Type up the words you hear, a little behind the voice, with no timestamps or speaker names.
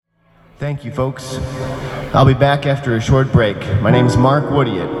Thank you, folks. I'll be back after a short break. My name's Mark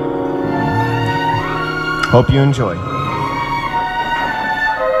Woodiot. Hope you enjoy.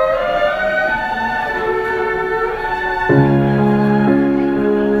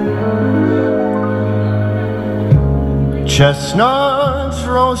 Chestnuts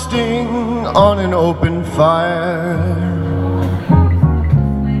roasting on an open fire,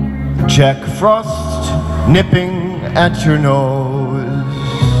 Jack Frost nipping at your nose,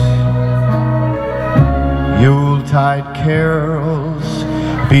 Yuletide carols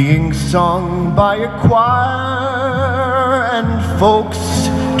being sung by a choir, and folks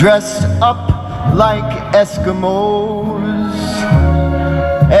dressed up like Eskimos.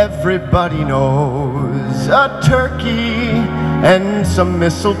 Everybody knows a turkey and some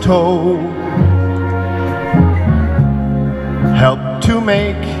mistletoe help to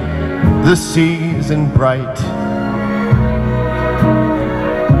make the season bright.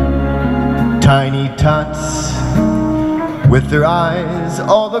 Tiny tots with their eyes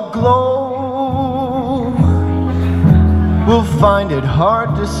all aglow will find it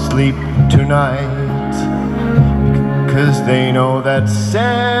hard to sleep tonight, 'cause they know that Santa's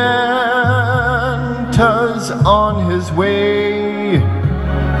on his way.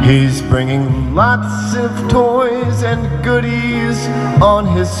 He's bringing lots of toys and goodies on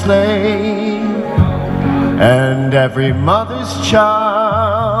his sleigh, and every mother's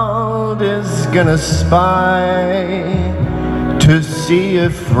child is gonna spy to see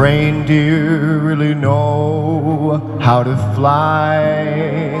if reindeer really know how to fly.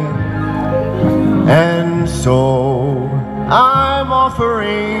 And so I'm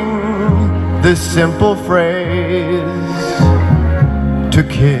offering this simple phrase to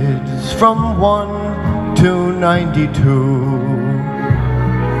kids from 1 to 92.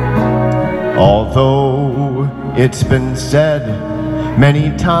 Although it's been said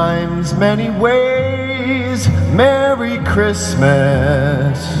many times, many ways, Merry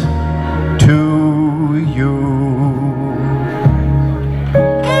Christmas to you.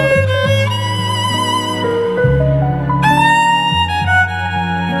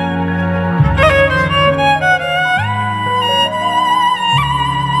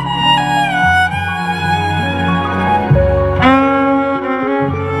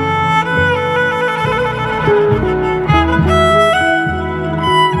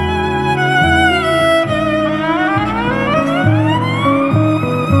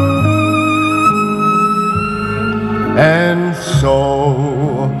 And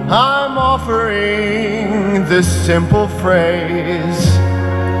so I'm offering this simple phrase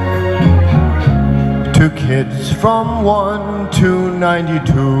to kids from 1 to 92.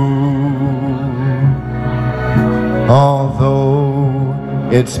 Although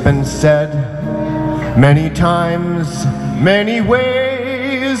it's been said many times, many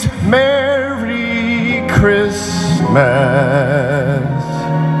ways, Merry Christmas